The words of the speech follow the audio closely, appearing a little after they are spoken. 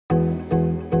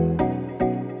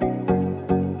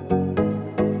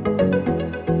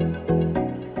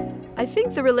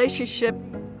the relationship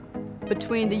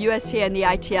between the USTA and the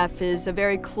ITF is a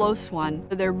very close one.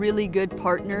 They're really good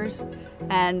partners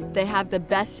and they have the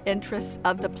best interests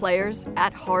of the players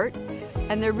at heart,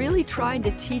 and they're really trying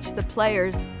to teach the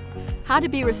players how to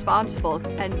be responsible.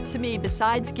 And to me,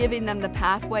 besides giving them the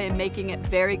pathway and making it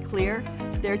very clear,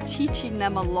 they're teaching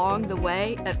them along the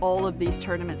way at all of these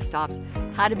tournament stops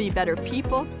how to be better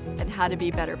people and how to be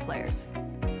better players.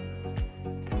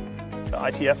 The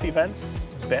ITF events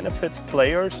benefits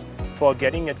players for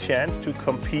getting a chance to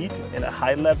compete in a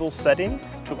high-level setting,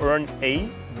 to earn A,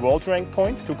 world rank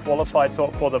points to qualify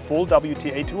for the full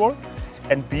WTA Tour,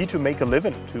 and B, to make a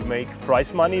living, to make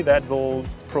prize money that will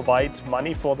provide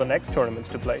money for the next tournaments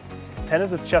to play.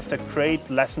 Tennis is just a great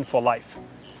lesson for life.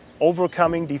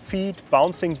 Overcoming defeat,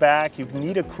 bouncing back, you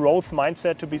need a growth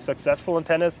mindset to be successful in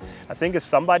tennis. I think if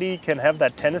somebody can have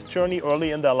that tennis journey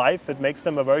early in their life, it makes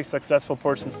them a very successful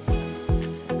person.